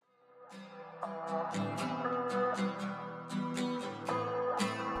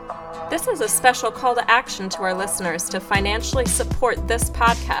This is a special call to action to our listeners to financially support this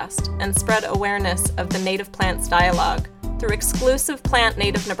podcast and spread awareness of the Native Plants Dialogue through exclusive Plant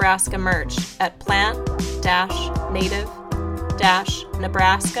Native Nebraska merch at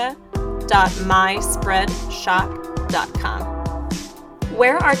plant-native-nebraska.myspreadshop.com.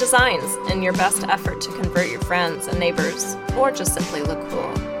 Wear our designs in your best effort to convert your friends and neighbors, or just simply look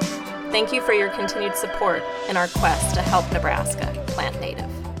cool. Thank you for your continued support in our quest to help Nebraska plant native.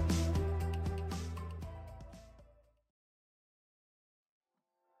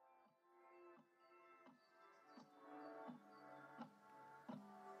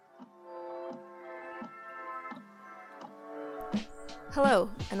 Hello,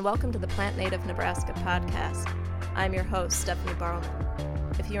 and welcome to the Plant Native Nebraska podcast. I'm your host, Stephanie Barlman.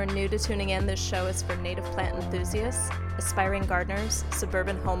 If you are new to tuning in, this show is for native plant enthusiasts, aspiring gardeners,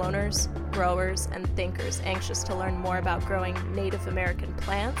 suburban homeowners, growers, and thinkers anxious to learn more about growing Native American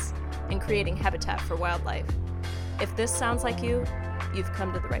plants and creating habitat for wildlife. If this sounds like you, you've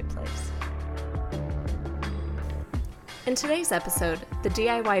come to the right place. In today's episode, The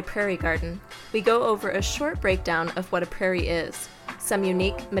DIY Prairie Garden, we go over a short breakdown of what a prairie is, some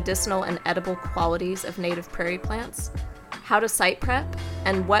unique medicinal and edible qualities of native prairie plants, how to site prep,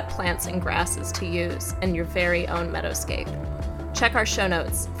 and what plants and grasses to use in your very own meadowscape. Check our show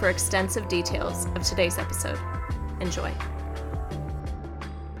notes for extensive details of today's episode. Enjoy.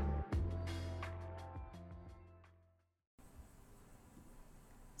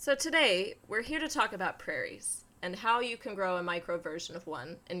 So today, we're here to talk about prairies and how you can grow a micro version of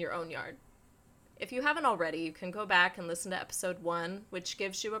one in your own yard. If you haven't already, you can go back and listen to episode 1, which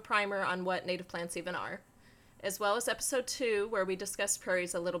gives you a primer on what native plants even are, as well as episode 2, where we discussed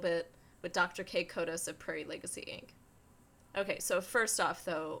prairies a little bit with Dr. Kay Kodas of Prairie Legacy, Inc. Okay, so first off,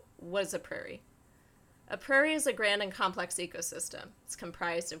 though, what is a prairie? A prairie is a grand and complex ecosystem. It's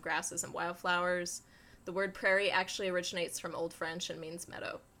comprised of grasses and wildflowers. The word prairie actually originates from Old French and means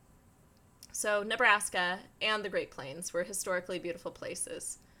meadow. So Nebraska and the Great Plains were historically beautiful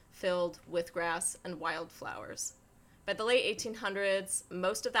places, filled with grass and wildflowers. By the late 1800s,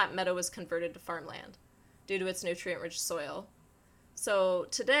 most of that meadow was converted to farmland due to its nutrient-rich soil. So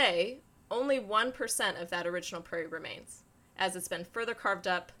today, only 1% of that original prairie remains, as it's been further carved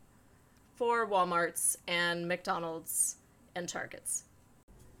up for Walmarts and McDonald's and Targets.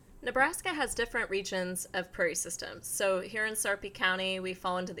 Nebraska has different regions of prairie systems. So here in Sarpy County, we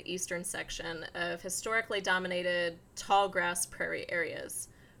fall into the eastern section of historically dominated tall grass prairie areas,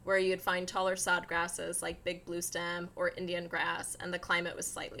 where you'd find taller sod grasses like big bluestem or Indian grass, and the climate was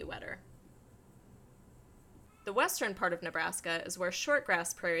slightly wetter. The western part of Nebraska is where short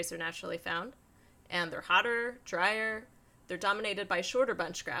grass prairies are naturally found, and they're hotter, drier. They're dominated by shorter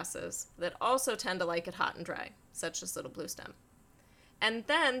bunch grasses that also tend to like it hot and dry, such as little bluestem. And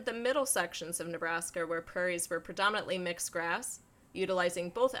then the middle sections of Nebraska where prairies were predominantly mixed grass, utilizing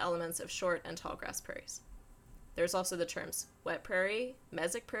both elements of short and tall grass prairies. There's also the terms wet prairie,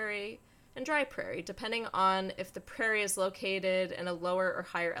 mesic prairie, and dry prairie, depending on if the prairie is located in a lower or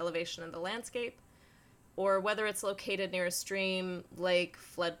higher elevation in the landscape, or whether it's located near a stream, lake,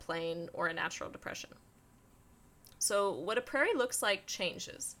 floodplain, or a natural depression. So what a prairie looks like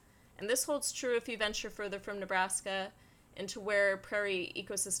changes, and this holds true if you venture further from Nebraska into where prairie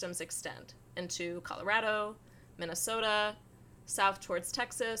ecosystems extend, into Colorado, Minnesota, south towards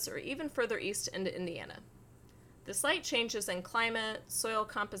Texas, or even further east into Indiana. The slight changes in climate, soil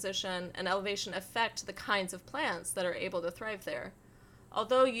composition, and elevation affect the kinds of plants that are able to thrive there,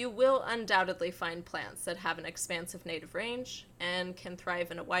 although you will undoubtedly find plants that have an expansive native range and can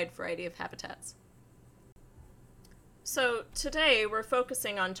thrive in a wide variety of habitats. So today we're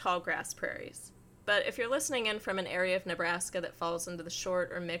focusing on tall grass prairies, but if you're listening in from an area of Nebraska that falls into the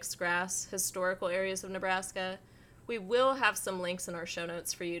short or mixed grass historical areas of Nebraska, we will have some links in our show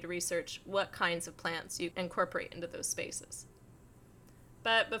notes for you to research what kinds of plants you incorporate into those spaces.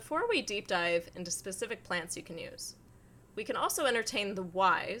 But before we deep dive into specific plants you can use, we can also entertain the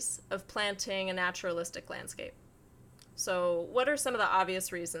whys of planting a naturalistic landscape. So what are some of the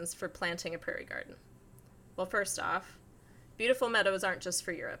obvious reasons for planting a prairie garden? Well, first off, beautiful meadows aren't just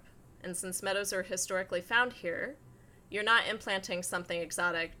for Europe. And since meadows are historically found here, you're not implanting something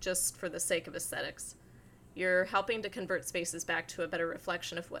exotic just for the sake of aesthetics. You're helping to convert spaces back to a better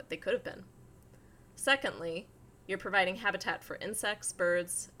reflection of what they could have been. Secondly, you're providing habitat for insects,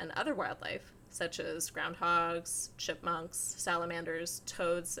 birds, and other wildlife, such as groundhogs, chipmunks, salamanders,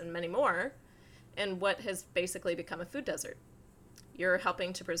 toads, and many more, in what has basically become a food desert. You're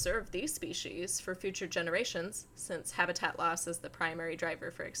helping to preserve these species for future generations, since habitat loss is the primary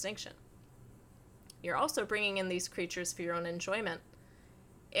driver for extinction. You're also bringing in these creatures for your own enjoyment,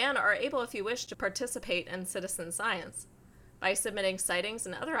 and are able, if you wish, to participate in citizen science by submitting sightings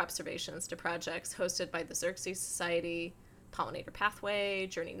and other observations to projects hosted by the Xerxes Society, Pollinator Pathway,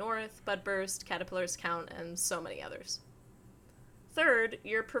 Journey North, Budburst, Caterpillars Count, and so many others. Third,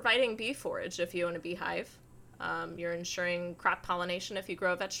 you're providing bee forage if you own a beehive. You're ensuring crop pollination if you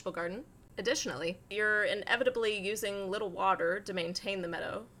grow a vegetable garden. Additionally, you're inevitably using little water to maintain the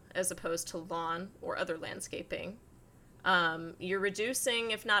meadow, as opposed to lawn or other landscaping. You're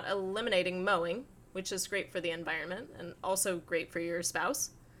reducing, if not eliminating, mowing, which is great for the environment and also great for your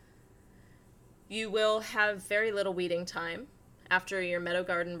spouse. You will have very little weeding time after your meadow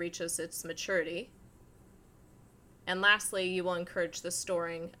garden reaches its maturity. And lastly, you will encourage the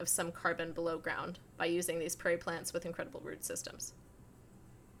storing of some carbon below ground by using these prairie plants with incredible root systems.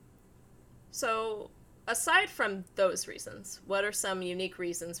 So, aside from those reasons, what are some unique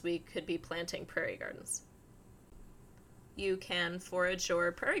reasons we could be planting prairie gardens? You can forage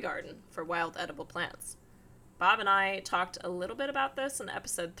your prairie garden for wild edible plants. Bob and I talked a little bit about this in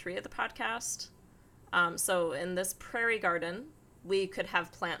episode 3 of the podcast. So in this prairie garden, we could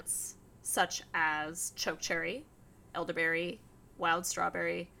have plants such as chokecherry, elderberry, wild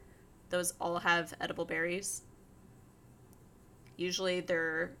strawberry. Those all have edible berries. Usually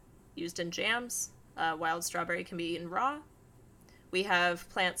they're used in jams. Wild strawberry can be eaten raw. We have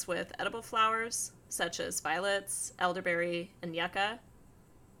plants with edible flowers, such as violets, elderberry, and yucca.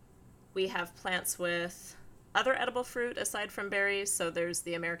 We have plants with other edible fruit aside from berries, so there's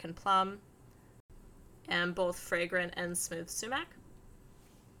the American plum, and both fragrant and smooth sumac.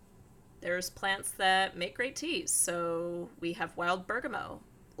 There's plants that make great teas, so we have wild bergamot,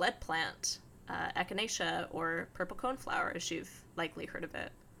 lead plant, echinacea, or purple coneflower, as you've likely heard of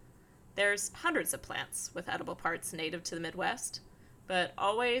it. There's hundreds of plants with edible parts native to the Midwest, but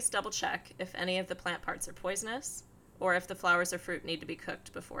always double check if any of the plant parts are poisonous, or if the flowers or fruit need to be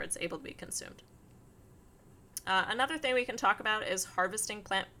cooked before it's able to be consumed. Another thing we can talk about is harvesting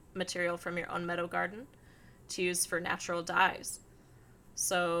plant material from your own meadow garden to use for natural dyes.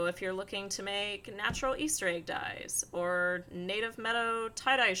 So if you're looking to make natural Easter egg dyes, or native meadow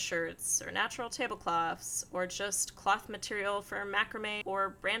tie-dye shirts, or natural tablecloths, or just cloth material for macrame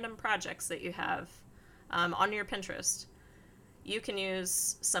or random projects that you have on your Pinterest, you can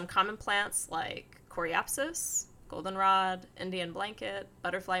use some common plants like coreopsis, goldenrod, Indian blanket,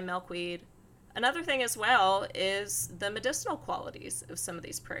 butterfly milkweed. Another thing as well is the medicinal qualities of some of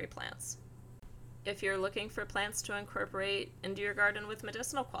these prairie plants. If you're looking for plants to incorporate into your garden with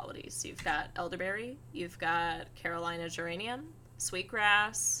medicinal qualities, you've got elderberry, you've got Carolina geranium,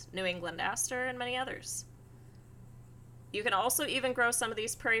 sweetgrass, New England aster, and many others. You can also even grow some of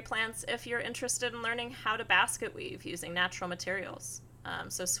these prairie plants if you're interested in learning how to basket weave using natural materials.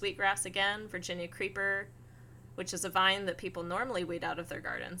 So sweetgrass again, Virginia creeper, which is a vine that people normally weed out of their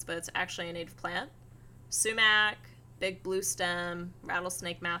gardens, but it's actually a native plant. Sumac, big blue stem,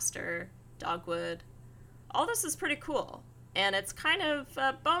 rattlesnake master, dogwood. All this is pretty cool, and it's kind of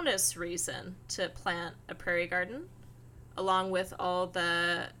a bonus reason to plant a prairie garden, along with all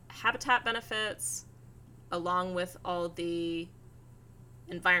the habitat benefits, along with all the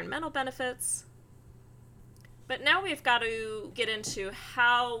environmental benefits. But now we've got to get into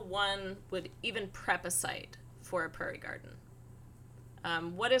how one would even prep a site for a prairie garden.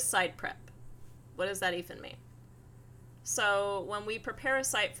 What is site prep? What does that even mean? So when we prepare a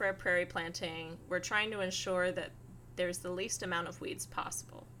site for a prairie planting, we're trying to ensure that there's the least amount of weeds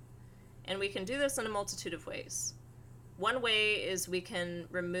possible. And we can do this in a multitude of ways. One way is we can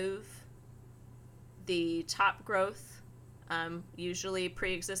remove the top growth, usually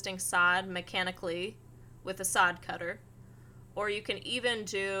pre-existing sod, mechanically with a sod cutter. Or you can even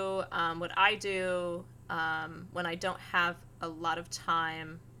do what I do when I don't have a lot of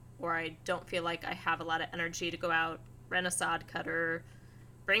time, or I don't feel like I have a lot of energy to go out, rent a sod cutter,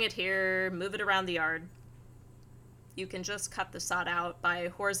 bring it here, move it around the yard. You can just cut the sod out by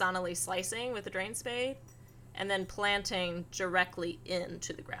horizontally slicing with a drain spade and then planting directly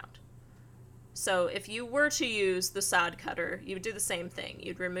into the ground. So if you were to use the sod cutter, you would do the same thing.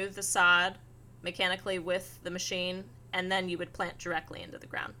 You'd remove the sod mechanically with the machine, and then you would plant directly into the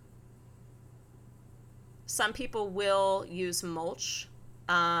ground. Some people will use mulch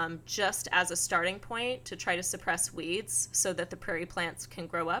just as a starting point to try to suppress weeds so that the prairie plants can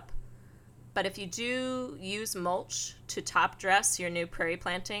grow up. But if you do use mulch to top dress your new prairie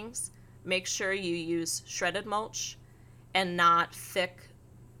plantings, make sure you use shredded mulch and not thick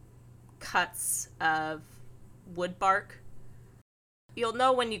cuts of wood bark. You'll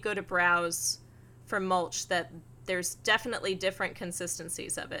know when you go to browse for mulch that there's definitely different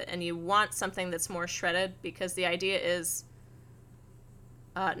consistencies of it, and you want something that's more shredded, because the idea is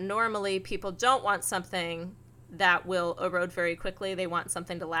normally people don't want something that will erode very quickly. They want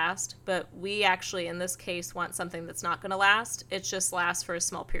something to last, but we actually, in this case, want something that's not going to last. It just lasts for a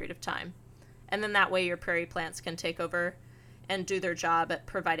small period of time. And then that way your prairie plants can take over and do their job at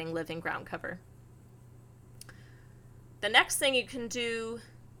providing living ground cover. The next thing you can do,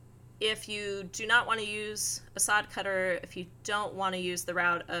 if you do not want to use a sod cutter, if you don't want to use the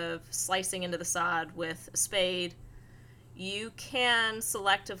route of slicing into the sod with a spade, you can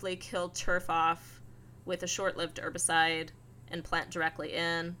selectively kill turf off with a short-lived herbicide and plant directly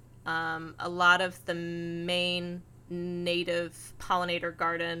in. A lot of the main native pollinator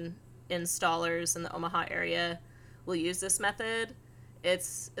garden installers in the Omaha area will use this method.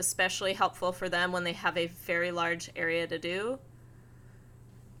 It's especially helpful for them when they have a very large area to do.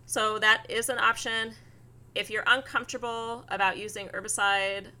 So that is an option. If you're uncomfortable about using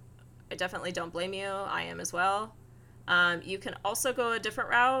herbicide, I definitely don't blame you. I am as well. You can also go a different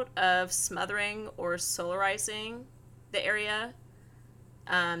route of smothering or solarizing the area.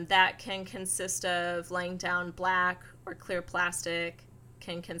 That can consist of laying down black or clear plastic,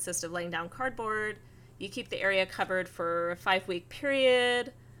 can consist of laying down cardboard. You keep the area covered for a 5-week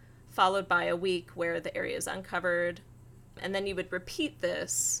period, followed by a week where the area is uncovered. And then you would repeat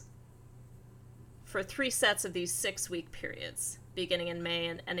this for 3 sets of these 6-week periods, beginning in May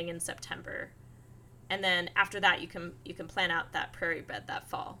and ending in September. And then after that, you can plan out that prairie bed that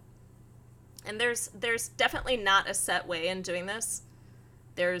fall. And there's definitely not a set way in doing this.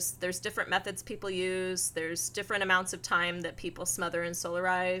 There's different methods people use. There's different amounts of time that people smother and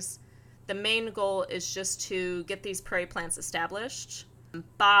solarize. The main goal is just to get these prairie plants established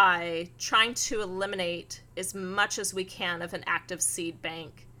by trying to eliminate as much as we can of an active seed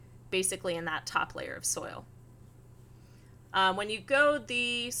bank, basically in that top layer of soil. When you go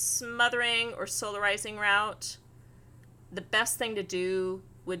the smothering or solarizing route, the best thing to do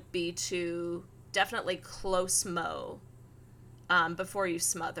would be to definitely close mow before you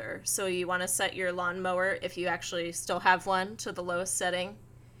smother. So you want to set your lawnmower, if you actually still have one, to the lowest setting.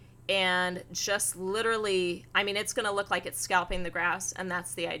 And just literally, I mean, it's going to look like it's scalping the grass, and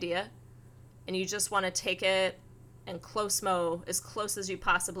that's the idea. And you just want to take it and close mow as close as you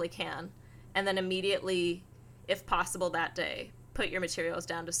possibly can. And then immediately, if possible that day, put your materials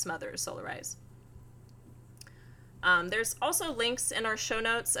down to smother or solarize. There's also links in our show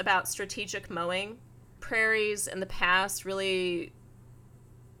notes about strategic mowing. Prairies in the past really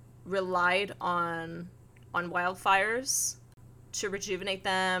relied on wildfires to rejuvenate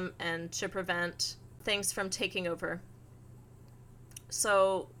them and to prevent things from taking over.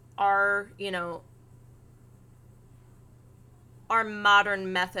 So our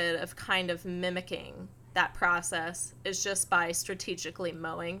modern method of kind of mimicking that process is just by strategically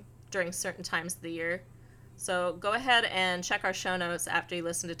mowing during certain times of the year. So go ahead and check our show notes after you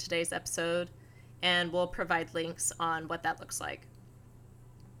listen to today's episode, and we'll provide links on what that looks like.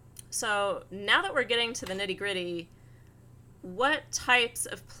 So now that we're getting to the nitty-gritty, what types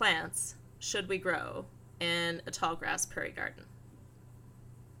of plants should we grow in a tall grass prairie garden?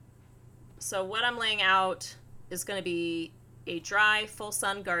 So what I'm laying out is going to be a dry, full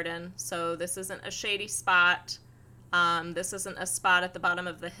sun garden. So this isn't a shady spot. This isn't a spot at the bottom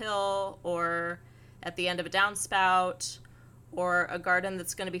of the hill or at the end of a downspout, or a garden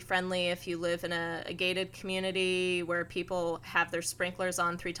that's going to be friendly if you live in a gated community where people have their sprinklers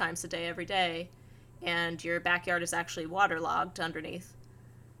on 3 times a day every day and your backyard is actually waterlogged underneath.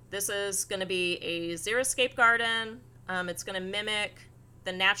 This is going to be a xeriscape garden. It's going to mimic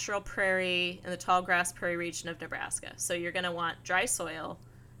the natural prairie in the tall grass prairie region of Nebraska. So you're going to want dry soil,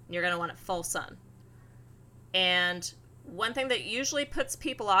 and you're going to want it full sun. And one thing that usually puts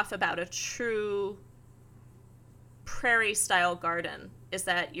people off about a true prairie style garden is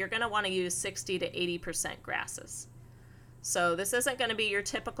that you're going to want to use 60 to 80% grasses. So this isn't going to be your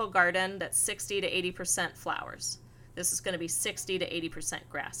typical garden that's 60 to 80% flowers. This is going to be 60 to 80%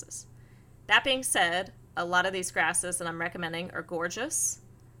 grasses. That being said, a lot of these grasses that I'm recommending are gorgeous,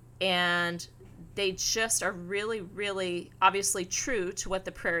 and they just are really, really obviously true to what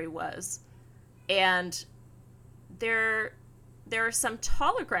the prairie was. And there are some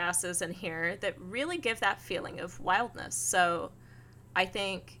taller grasses in here that really give that feeling of wildness. So I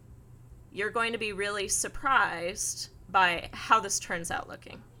think you're going to be really surprised by how this turns out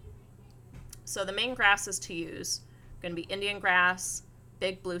looking. So the main grasses to use are going to be Indian grass,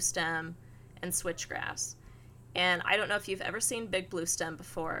 big blue stem, and switchgrass. And I don't know if you've ever seen big blue stem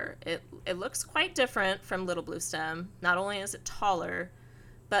before. It looks quite different from little blue stem. Not only is it taller,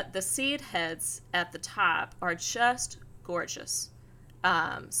 but the seed heads at the top are just gorgeous.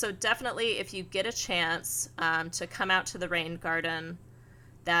 So definitely, if you get a chance to come out to the rain garden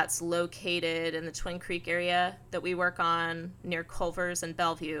that's located in the Twin Creek area that we work on near Culver's and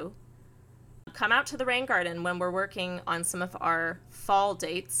Bellevue, come out to the rain garden when we're working on some of our fall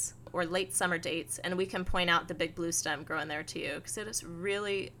dates or late summer dates, and we can point out the big blue stem growing there to you, because it is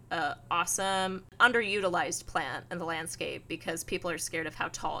really an awesome, underutilized plant in the landscape because people are scared of how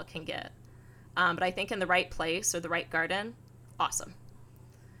tall it can get. But I think in the right place or the right garden, awesome.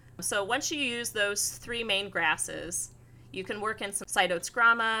 So once you use those 3 main grasses, you can work in some Cytotes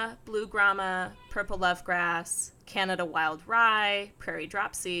grama, blue grama, purple lovegrass, Canada wild rye, prairie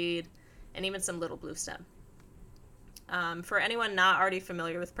dropseed, and even some little blue stem. For anyone not already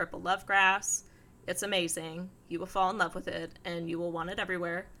familiar with purple lovegrass, it's amazing. You will fall in love with it, and you will want it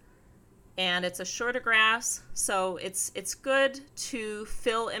everywhere. And it's a shorter grass, so it's good to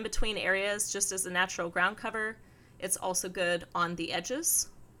fill in between areas just as a natural ground cover. It's also good on the edges.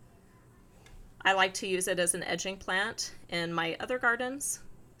 I like to use it as an edging plant in my other gardens,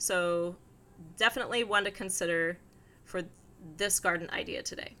 so definitely one to consider for this garden idea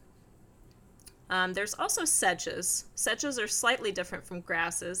today. There's also sedges. Sedges are slightly different from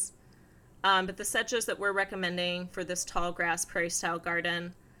grasses, but the sedges that we're recommending for this tall grass prairie-style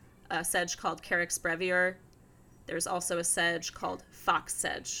garden, a sedge called Carex brevior. There's also a sedge called fox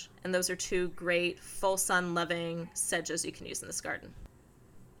sedge, and those are 2 great full sun-loving sedges you can use in this garden.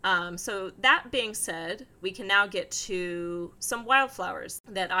 So that being said, we can now get to some wildflowers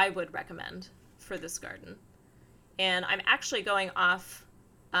that I would recommend for this garden. And I'm actually going off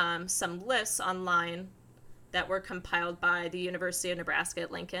some lists online that were compiled by the University of Nebraska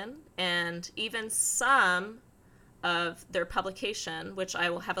at Lincoln, and even some of their publication, which I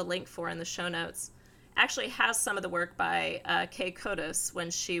will have a link for in the show notes, actually has some of the work by Kay Kotis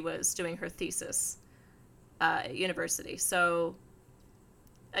when she was doing her thesis at university. So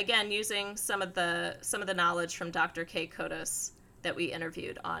again, using some of the knowledge from Dr. Kay Kotis that we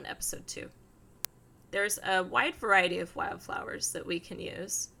interviewed on episode 2. There's a wide variety of wildflowers that we can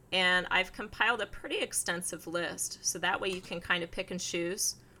use, and I've compiled a pretty extensive list, so that way you can kind of pick and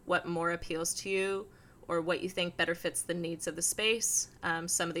choose what more appeals to you or what you think better fits the needs of the space.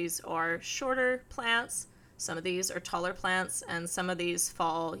 Some of these are shorter plants, some of these are taller plants, and some of these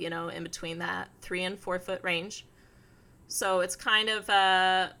fall, in between that 3 and 4 foot range. So it's kind of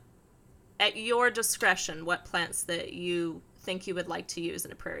at your discretion what plants that you think you would like to use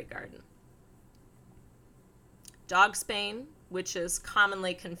in a prairie garden. Dogsbane, which is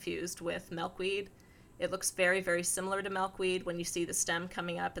commonly confused with milkweed. It looks very, very similar to milkweed when you see the stem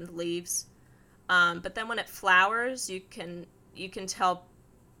coming up and the leaves. But then when it flowers, you can tell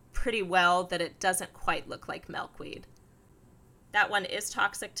pretty well that it doesn't quite look like milkweed. That one is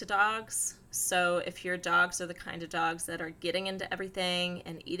toxic to dogs, so if your dogs are the kind of dogs that are getting into everything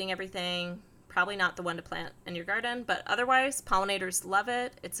and eating everything, probably not the one to plant in your garden, but otherwise, pollinators love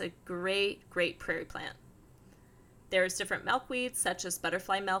it. It's a great, great prairie plant. There's different milkweeds, such as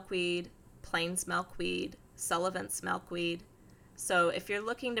butterfly milkweed, plains milkweed, Sullivan's milkweed. So if you're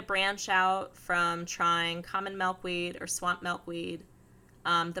looking to branch out from trying common milkweed or swamp milkweed,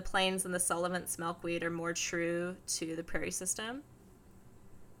 the plains and the Sullivan's milkweed are more true to the prairie system.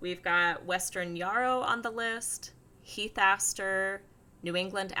 We've got western yarrow on the list, heath aster, New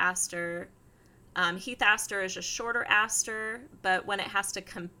England aster. Heath aster is a shorter aster, but when it has to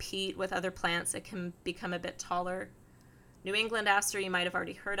compete with other plants, it can become a bit taller. New England aster you might have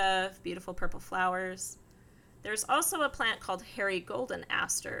already heard of, beautiful purple flowers. There's also a plant called hairy golden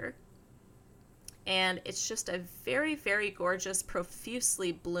aster, and it's just a very, very gorgeous,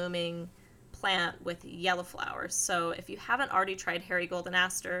 profusely blooming plant with yellow flowers. So if you haven't already tried hairy golden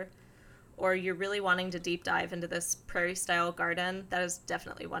aster, or you're really wanting to deep dive into this prairie-style garden, that is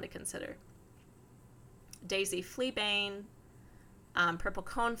definitely one to consider. Daisy fleabane, purple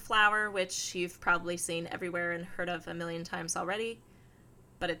coneflower, which you've probably seen everywhere and heard of a million times already,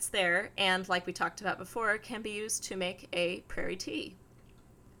 but it's there, and like we talked about before, can be used to make a prairie tea.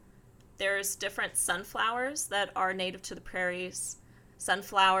 There's different sunflowers that are native to the prairies.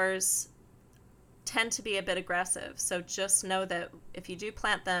 Sunflowers tend to be a bit aggressive, so just know that if you do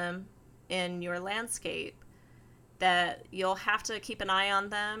plant them in your landscape, that you'll have to keep an eye on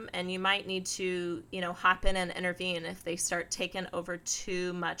them, and you might need to, hop in and intervene if they start taking over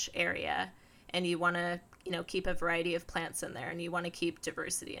too much area, and you want to, keep a variety of plants in there, and you want to keep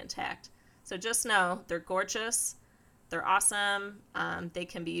diversity intact. So just know they're gorgeous, they're awesome, they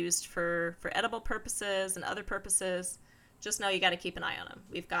can be used for edible purposes and other purposes. Just know you got to keep an eye on them.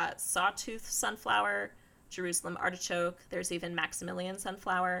 We've got sawtooth sunflower, Jerusalem artichoke. There's even Maximilian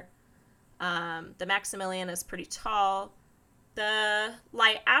sunflower. The Maximilian is pretty tall. The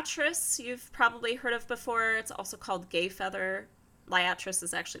liatris you've probably heard of before. It's also called gay feather. Liatris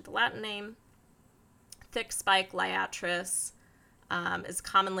is actually the Latin name. Thick spike liatris is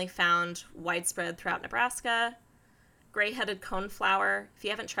commonly found widespread throughout Nebraska. Gray-headed coneflower. If you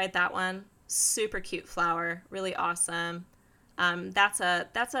haven't tried that one, super cute flower, really awesome. That's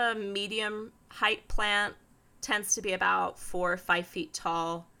a medium height plant. Tends to be about 4 or 5 feet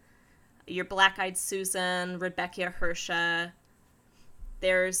tall. Your black-eyed Susan, Rudbeckia hirschia.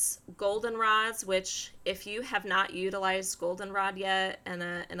 There's goldenrods, which if you have not utilized goldenrod yet in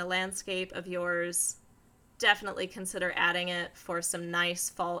a landscape of yours, definitely consider adding it for some nice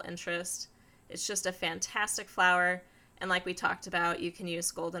fall interest. It's just a fantastic flower, and like we talked about, you can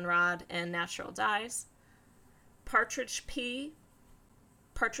use goldenrod in natural dyes. Partridge pea.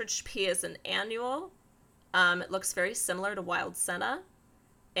 Partridge pea is an annual. It looks very similar to wild senna,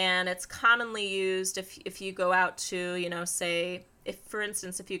 and it's commonly used if you go out to, say, for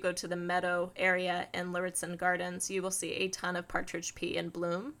instance, if you go to the meadow area in Lauritsen Gardens, you will see a ton of partridge pea in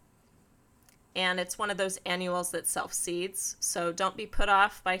bloom. And it's one of those annuals that self-seeds, so don't be put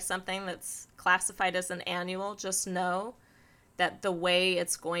off by something that's classified as an annual. Just know that the way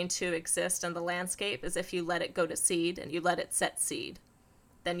it's going to exist in the landscape is if you let it go to seed and you let it set seed.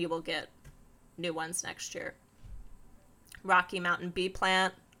 Then you will get new ones next year. Rocky Mountain bee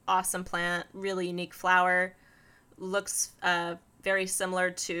plant, awesome plant, really unique flower. Looks very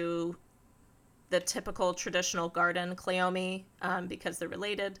similar to the typical traditional garden cleome because they're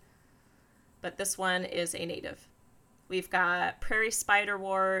related. But this one is a native. We've got prairie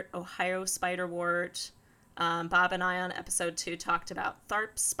spiderwort, Ohio spiderwort. Bob and I on episode 2 talked about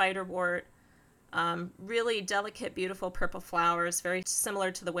Tharp spiderwort. Really delicate, beautiful purple flowers, very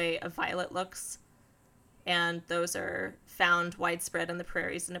similar to the way a violet looks. And those are found widespread in the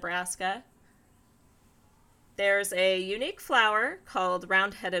prairies of Nebraska. There's a unique flower called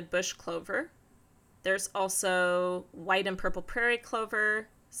round-headed bush clover. There's also white and purple prairie clover.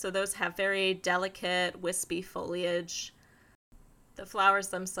 So those have very delicate, wispy foliage. The flowers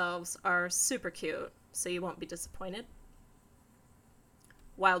themselves are super cute, so you won't be disappointed.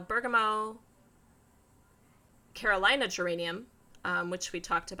 Wild bergamot, Carolina geranium, which we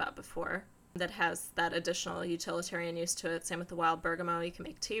talked about before, that has that additional utilitarian use to it. Same with the wild bergamot. You can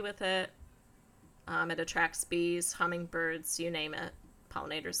make tea with it. It attracts bees, hummingbirds, you name it.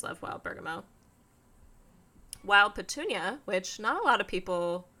 Pollinators love wild bergamot. Wild petunia, which not a lot of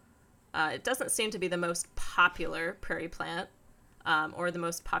people, it doesn't seem to be the most popular prairie plant or the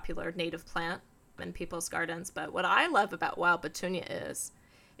most popular native plant in people's gardens, but what I love about wild petunia is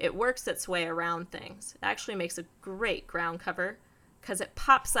it works its way around things. It actually makes a great ground cover because it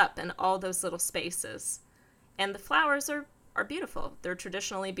pops up in all those little spaces. And the flowers are beautiful. They're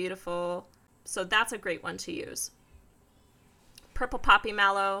traditionally beautiful, so that's a great one to use. Purple poppy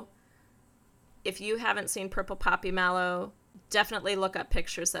mallow. If you haven't seen purple poppy mallow, definitely look up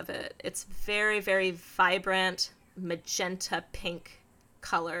pictures of it. It's very, very vibrant, magenta pink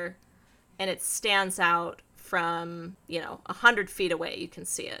color, and it stands out from, 100 feet away. You can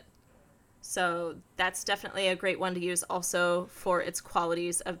see it. So that's definitely a great one to use also for its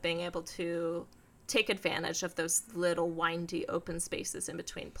qualities of being able to take advantage of those little windy open spaces in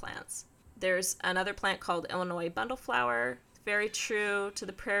between plants. There's another plant called Illinois bundleflower, very true to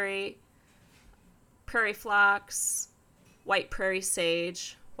the prairie. Prairie phlox, white prairie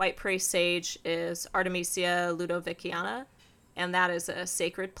sage. White prairie sage is Artemisia ludoviciana, and that is a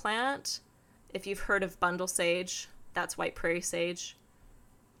sacred plant. If you've heard of bundle sage, that's white prairie sage.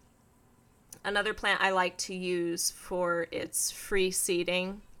 Another plant I like to use for its free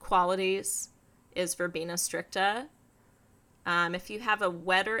seeding qualities is Verbena stricta. If you have a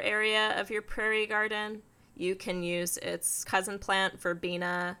wetter area of your prairie garden, you can use its cousin plant,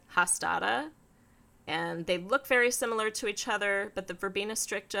 Verbena hastata. And they look very similar to each other, but the Verbena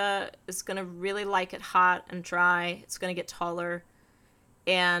stricta is going to really like it hot and dry. It's going to get taller.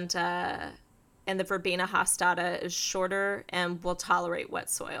 And the Verbena hastata is shorter and will tolerate wet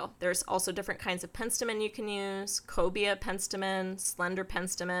soil. There's also different kinds of penstemon you can use: cobia penstemon, slender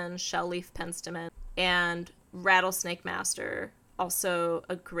penstemon, shell leaf penstemon, and rattlesnake master, also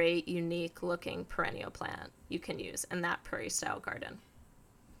a great, unique looking perennial plant you can use in that prairie style garden.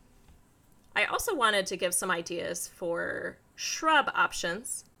 I also wanted to give some ideas for shrub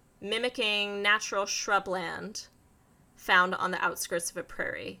options, mimicking natural shrubland found on the outskirts of a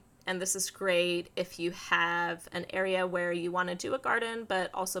prairie. And this is great if you have an area where you want to do a garden, but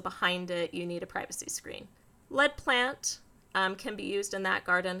also behind it you need a privacy screen. Lead plant can be used in that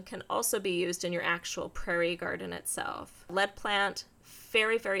garden can also be used in your actual prairie garden itself. Lead plant,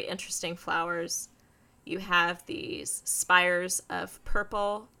 very, very interesting flowers. You have these spires of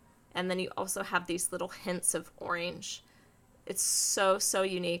purple, and then you also have these little hints of orange. It's so, so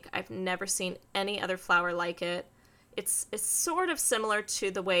unique. I've never seen any other flower like it. It's sort of similar to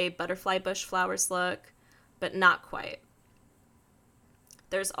the way butterfly bush flowers look, but not quite.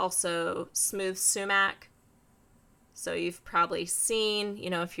 There's also smooth sumac. So you've probably seen,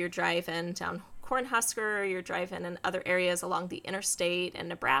 if you're driving down Cornhusker or you're driving in other areas along the interstate in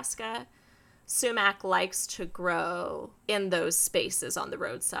Nebraska, sumac likes to grow in those spaces on the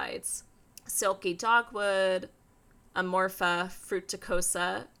roadsides. Silky dogwood, Amorpha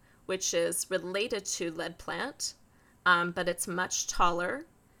fruticosa, which is related to lead plant, but it's much taller.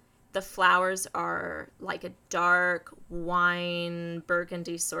 The flowers are like a dark wine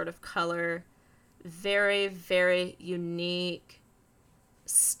burgundy sort of color. Very, very unique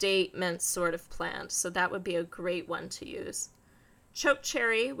statement sort of plant. So that would be a great one to use.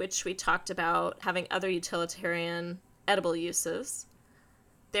 Chokecherry, which we talked about having other utilitarian edible uses.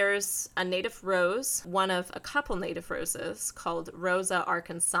 There's a native rose, one of a couple native roses called Rosa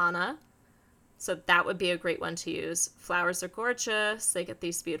arkansana. So that would be a great one to use. Flowers are gorgeous. They get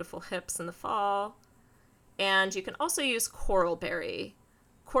these beautiful hips in the fall. And you can also use coralberry.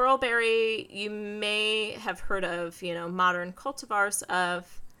 Coralberry, you may have heard of, modern cultivars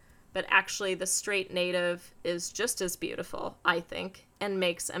of, but actually the straight native is just as beautiful, I think, and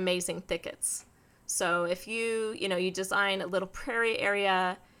makes amazing thickets. So if you design a little prairie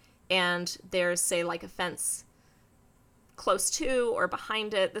area and there's, say, like a fence close to or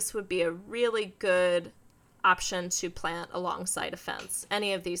behind it, this would be a really good option to plant alongside a fence.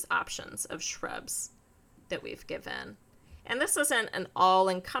 Any of these options of shrubs that we've given. And this isn't an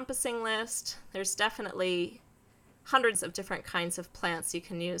all-encompassing list. There's definitely hundreds of different kinds of plants you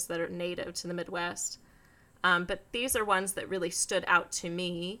can use that are native to the Midwest. But these are ones that really stood out to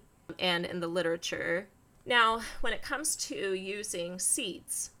me and in the literature. Now, when it comes to using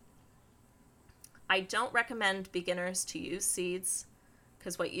seeds, I don't recommend beginners to use seeds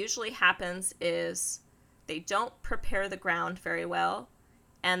because what usually happens is they don't prepare the ground very well,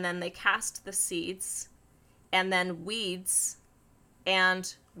 and then they cast the seeds, and then weeds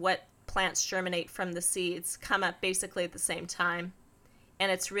and what plants germinate from the seeds come up basically at the same time. And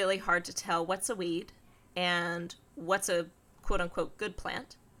it's really hard to tell what's a weed and what's a quote-unquote good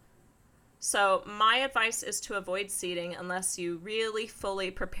plant. So my advice is to avoid seeding unless you really fully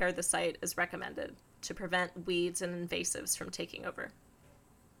prepare the site as recommended to prevent weeds and invasives from taking over.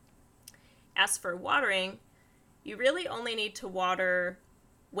 As for watering, you really only need to water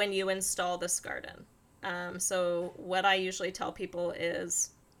when you install this garden. So what I usually tell people is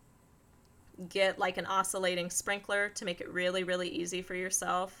get like an oscillating sprinkler to make it really, really easy for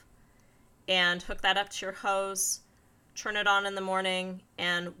yourself, and hook that up to your hose, turn it on in the morning,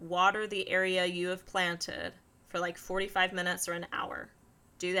 and water the area you have planted for like 45 minutes or an hour.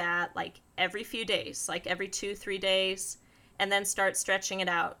 Do that like every few days, like every 2-3 days, and then start stretching it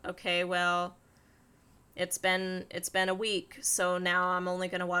out. Okay, well, it's been a week, so now I'm only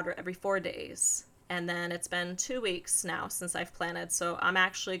going to water every 4 days. And then it's been 2 weeks now since I've planted, so I'm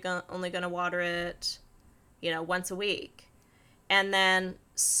actually only going to water it, once a week. And then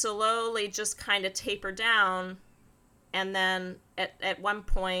slowly just kind of taper down. And then at one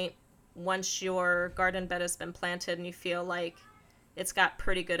point, once your garden bed has been planted and you feel like it's got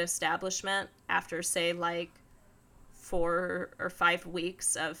pretty good establishment after, say, like 4 or 5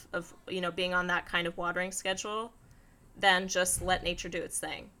 weeks of being on that kind of watering schedule, then just let nature do its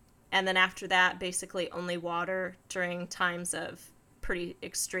thing. And then after that, basically only water during times of pretty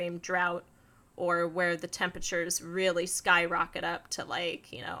extreme drought or where the temperatures really skyrocket up to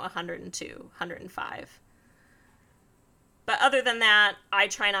 102, 105. But other than that, I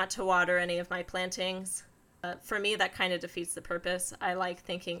try not to water any of my plantings. For me, that kind of defeats the purpose. I like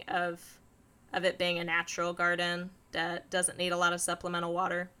thinking of it being a natural garden that doesn't need a lot of supplemental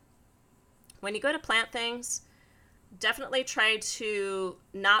water. When you go to plant things, definitely try to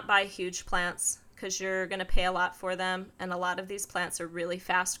not buy huge plants because you're going to pay a lot for them. And a lot of these plants are really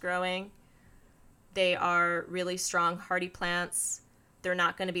fast growing. They are really strong, hardy plants. They're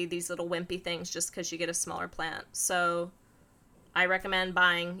not going to be these little wimpy things just because you get a smaller plant. So I recommend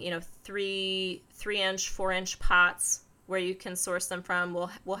buying, 3-inch, 4-inch pots where you can source them from.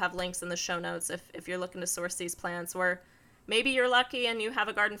 We'll have links in the show notes if you're looking to source these plants, or maybe you're lucky and you have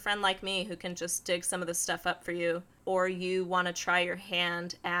a garden friend like me who can just dig some of this stuff up for you, or you want to try your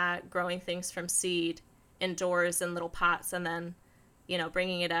hand at growing things from seed indoors in little pots and then,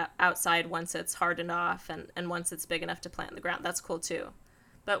 bringing it outside once it's hardened off and once it's big enough to plant in the ground. That's cool too.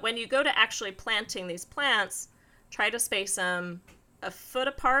 But when you go to actually planting these plants, try to space them a foot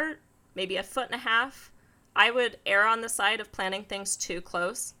apart, maybe a foot and a half. I would err on the side of planting things too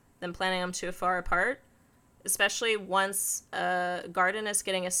close than planting them too far apart, especially once a garden is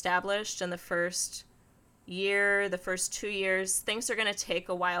getting established in the first year, the first 2 years. Things are going to take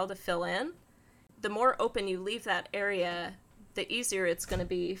a while to fill in. The more open you leave that area, the easier it's going to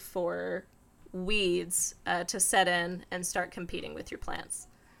be for weeds to set in and start competing with your plants.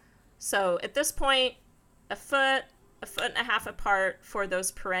 So at this point, a foot and a half apart for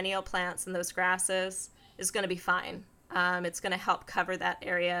those perennial plants and those grasses is going to be fine. It's going to help cover that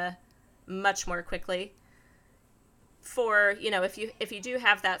area much more quickly. For, if you do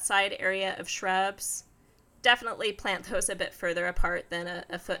have that side area of shrubs, definitely plant those a bit further apart than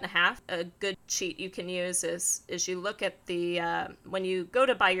a foot and a half. A good cheat you can use is you look at the, when you go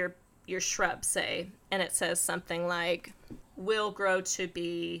to buy your shrub, say, and it says something like, will grow to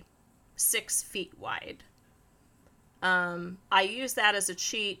be 6 feet wide. I use that as a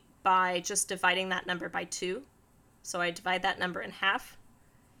cheat by just dividing that number by 2. So I divide that number in half.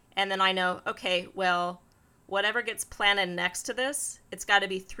 And then I know, okay, well, whatever gets planted next to this, it's got to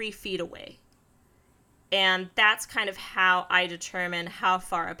be 3 feet away. And that's kind of how I determine how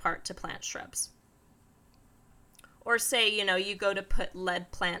far apart to plant shrubs. Or say, you go to put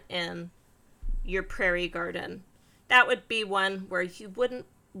lead plant in your prairie garden. That would be one where you wouldn't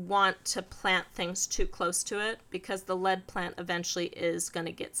want to plant things too close to it, because the lead plant eventually is going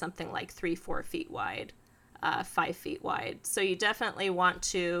to get something like 3-4 feet wide, 5 feet wide. So you definitely want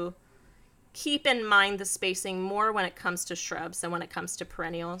to keep in mind the spacing more when it comes to shrubs than when it comes to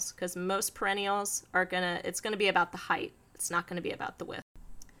perennials, because most perennials it's going to be about the height. It's not going to be about the width.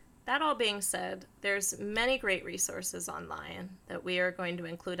 That all being said, there's many great resources online that we are going to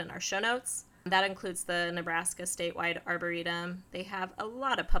include in our show notes. That includes the Nebraska Statewide Arboretum. They have a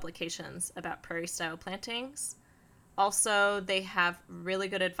lot of publications about prairie-style plantings. Also, they have really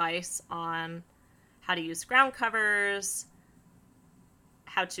good advice on how to use ground covers,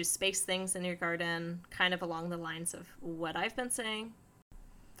 how to space things in your garden, kind of along the lines of what I've been saying.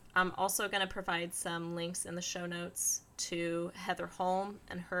 I'm also going to provide some links in the show notes to Heather Holm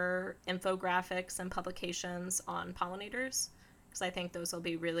and her infographics and publications on pollinators, because I think those will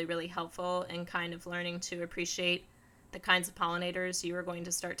be really, really helpful in kind of learning to appreciate the kinds of pollinators you are going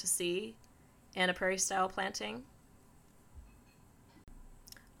to start to see in a prairie-style planting.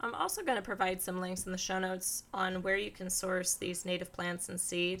 I'm also going to provide some links in the show notes on where you can source these native plants and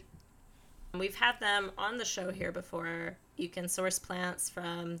seed. We've had them on the show here before. You can source plants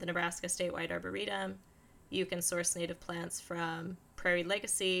from the Nebraska Statewide Arboretum. You can source native plants from Prairie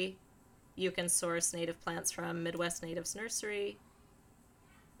Legacy. You can source native plants from Midwest Natives Nursery.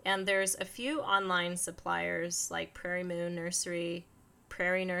 And there's a few online suppliers like Prairie Moon Nursery,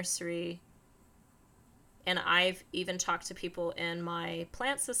 Prairie Nursery, and I've even talked to people in my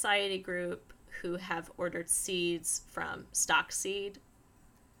Plant Society group who have ordered seeds from Stock Seed.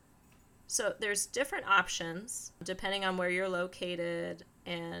 So there's different options depending on where you're located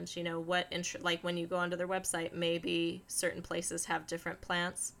and, what like when you go onto their website, maybe certain places have different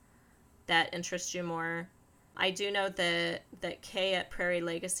plants that interest you more. I do know that Kay at Prairie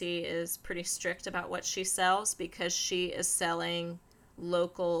Legacy is pretty strict about what she sells, because she is selling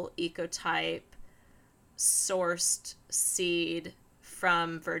local ecotype sourced seed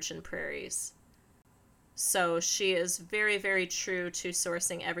from virgin prairies. So she is very, very true to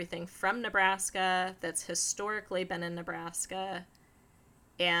sourcing everything from Nebraska that's historically been in Nebraska,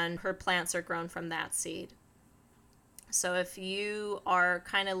 and her plants are grown from that seed. So if you are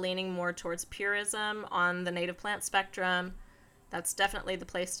kind of leaning more towards purism on the native plant spectrum, that's definitely the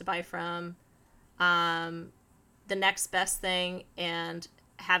place to buy from. The next best thing, and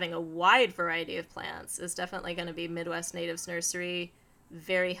having a wide variety of plants, is definitely going to be Midwest Natives Nursery.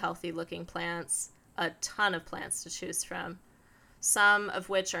 Very healthy looking plants, a ton of plants to choose from. Some of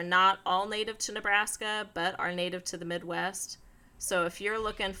which are not all native to Nebraska, but are native to the Midwest. So if you're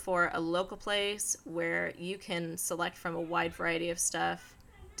looking for a local place where you can select from a wide variety of stuff,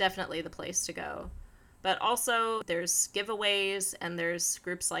 definitely the place to go. But also there's giveaways, and there's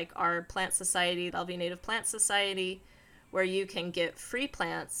groups like our Plant Society, the LV Native Plant Society, where you can get free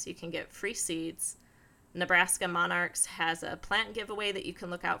plants, you can get free seeds. Nebraska Monarchs has a plant giveaway that you can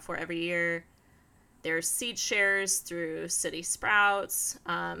look out for every year. There's seed shares through City Sprouts,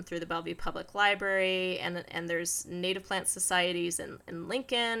 through the Bellevue Public Library, and there's native plant societies in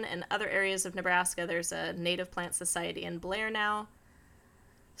Lincoln and other areas of Nebraska. There's a native plant society in Blair now.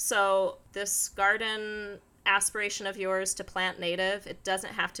 So this garden aspiration of yours to plant native, it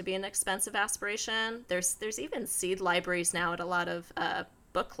doesn't have to be an expensive aspiration. There's even seed libraries now at a lot of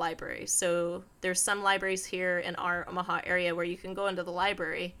book libraries. So there's some libraries here in our Omaha area where you can go into the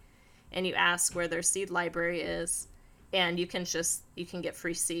library and you ask where their seed library is, and you can get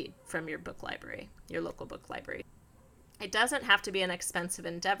free seed from your book library, your local book library. It doesn't have to be an expensive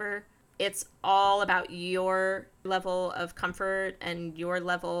endeavor. It's all about your level of comfort and your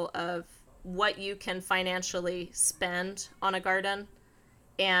level of what you can financially spend on a garden.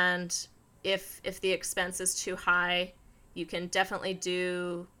 And if the expense is too high, you can definitely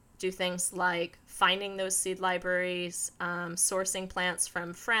do things like finding those seed libraries, sourcing plants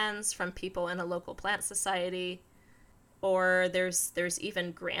from friends, from people in a local plant society, or there's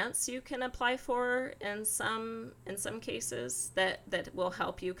even grants you can apply for in some cases that will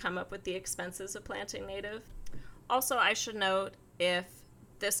help you come up with the expenses of planting native. Also, I should note, if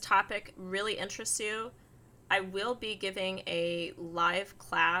this topic really interests you, I will be giving a live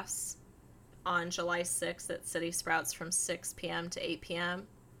class on July 6th at City Sprouts from 6 p.m. to 8 p.m.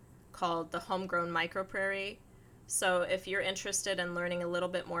 called the Homegrown Micro Prairie. So if you're interested in learning a little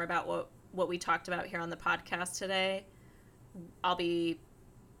bit more about what we talked about here on the podcast today, I'll be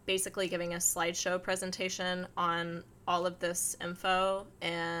basically giving a slideshow presentation on all of this info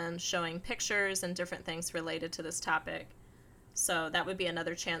and showing pictures and different things related to this topic. So that would be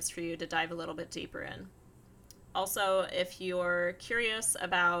another chance for you to dive a little bit deeper in. Also, if you're curious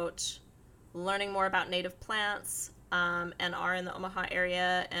about learning more about native plants and are in the Omaha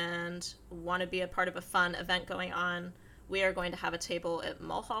area and want to be a part of a fun event going on, we are going to have a table at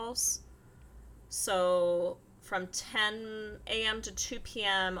Mulhall's. So from 10 a.m. to 2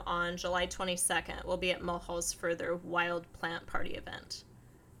 p.m. on July 22nd, we'll be at Mulhall's for their Wild Plant Party event.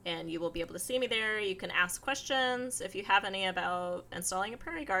 And you will be able to see me there. You can ask questions if you have any about installing a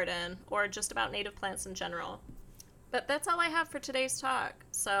prairie garden or just about native plants in general. But that's all I have for today's talk.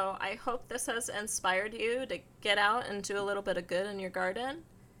 So I hope this has inspired you to get out and do a little bit of good in your garden.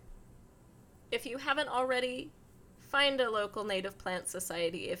 If you haven't already, find a local native plant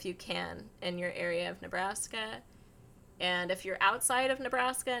society if you can in your area of Nebraska. And if you're outside of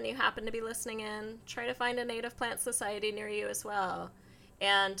Nebraska and you happen to be listening in, try to find a native plant society near you as well.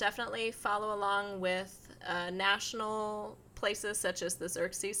 And definitely follow along with national places such as the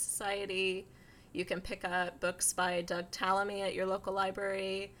Xerxes Society. You can pick up books by Doug Tallamy at your local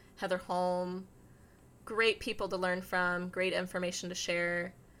library, Heather Holm. Great people to learn from, great information to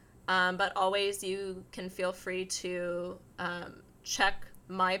share. But always you can feel free to check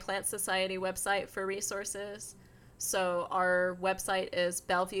my Plant Society website for resources. So our website is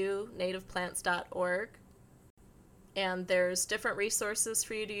bellevuenativeplants.org. And there's different resources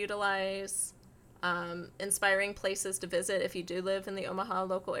for you to utilize, inspiring places to visit if you do live in the Omaha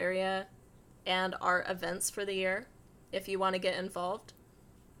local area, and our events for the year if you want to get involved.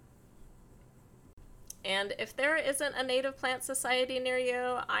 And if there isn't a native plant society near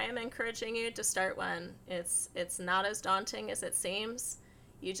you, I am encouraging you to start one. It's not as daunting as it seems.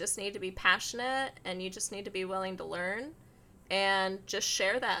 You just need to be passionate, and you just need to be willing to learn, and just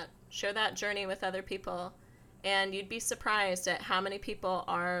share that journey with other people. And you'd be surprised at how many people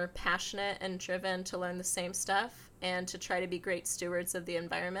are passionate and driven to learn the same stuff and to try to be great stewards of the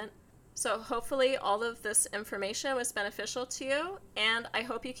environment. So hopefully all of this information was beneficial to you, and I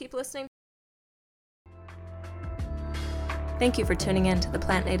hope you keep listening. Thank you for tuning in to the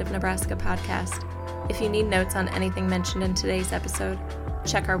Plant Native Nebraska podcast. If you need notes on anything mentioned in today's episode,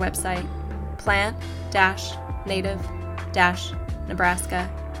 check our website,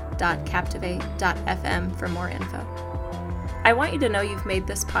 plant-native-nebraska.captivate.fm for more info. I want you to know you've made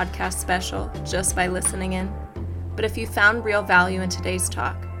this podcast special just by listening in. But if you found real value in today's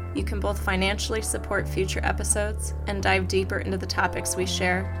talk, you can both financially support future episodes and dive deeper into the topics we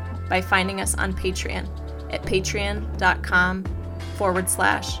share by finding us on Patreon at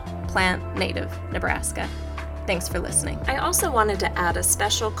patreon.com/plantnativenebraska. Thanks for listening. I also wanted to add a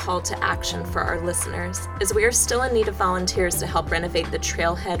special call to action for our listeners, as we are still in need of volunteers to help renovate the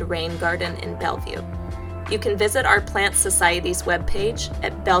Trailhead Rain Garden in Bellevue. You can visit our Plant Society's webpage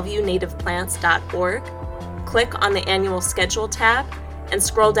at bellevuenativeplants.org, click on the Annual Schedule tab, and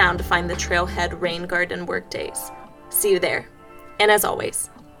scroll down to find the Trailhead Rain Garden workdays. See you there. And as always,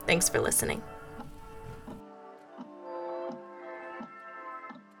 thanks for listening.